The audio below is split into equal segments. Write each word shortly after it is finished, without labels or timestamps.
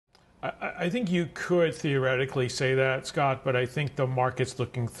I think you could theoretically say that, Scott, but I think the market's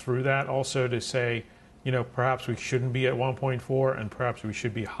looking through that also to say, perhaps we shouldn't be at 1.4 and perhaps we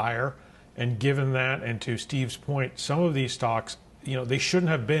should be higher. And given that, and to Steve's point, some of these stocks, they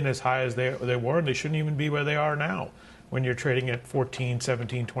shouldn't have been as high as they were, and they shouldn't even be where they are now when you're trading at 14,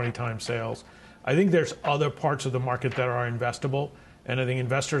 17, 20 times sales. I think there's other parts of the market that are investable, and I think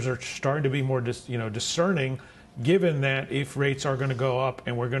investors are starting to be more discerning, given that if rates are going to go up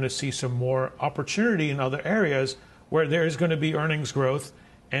and we're going to see some more opportunity in other areas where there is going to be earnings growth,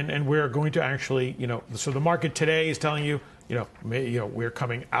 and we're going to actually, so the market today is telling you, we're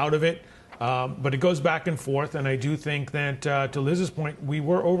coming out of it, but it goes back and forth, and I do think that, to Liz's point, we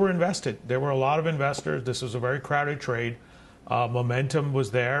were overinvested. There were a lot of investors. This was a very crowded trade. Momentum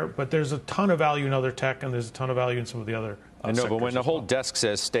was there, but there's a ton of value in other tech, and there's a ton of value in some of the other I know, but when the whole desk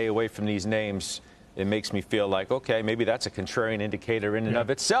says stay away from these names, it makes me feel like, okay, maybe that's a contrarian indicator in and of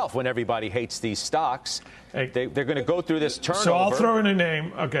itself when everybody hates these stocks. Hey, they're going to go through this turnover. So I'll throw in a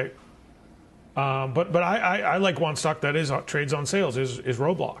name. Okay. But I like one stock that trades on sales is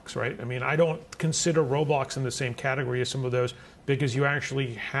Roblox, right? I mean, I don't consider Roblox in the same category as some of those because you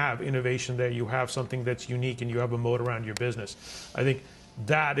actually have innovation there. You have something that's unique and you have a moat around your business. I think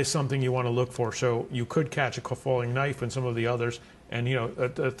that is something you want to look for. So you could catch a falling knife in some of the others. And,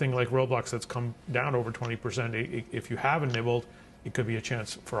 a thing like Roblox that's come down over 20%, if you haven't nibbled, it could be a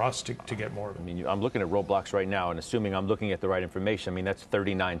chance for us to get more of it. I mean, I'm looking at Roblox right now, and assuming I'm looking at the right information, I mean, that's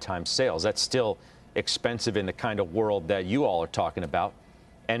 39 times sales. That's still expensive in the kind of world that you all are talking about.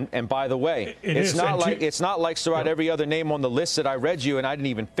 And by the way, it's not like Sarat, every other name on the list that I read you, and I didn't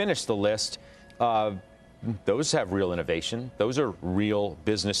even finish the list. Those have real innovation. Those are real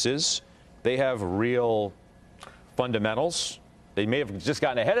businesses. They have real fundamentals. They may have just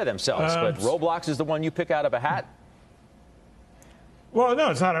gotten ahead of themselves, but Roblox is the one you pick out of a hat? Well, no,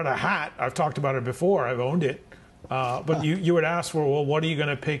 it's not out of a hat. I've talked about it before. I've owned it. But you would ask for, well, what are you going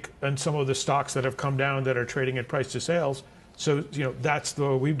to pick on some of the stocks that have come down that are trading at price to sales? So, that's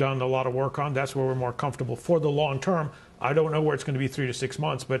we've done a lot of work on. That's where we're more comfortable for the long term. I don't know where it's going to be 3 to 6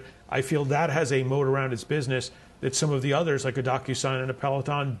 months, but I feel that has a moat around its business that some of the others, like a DocuSign and a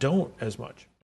Peloton, don't as much.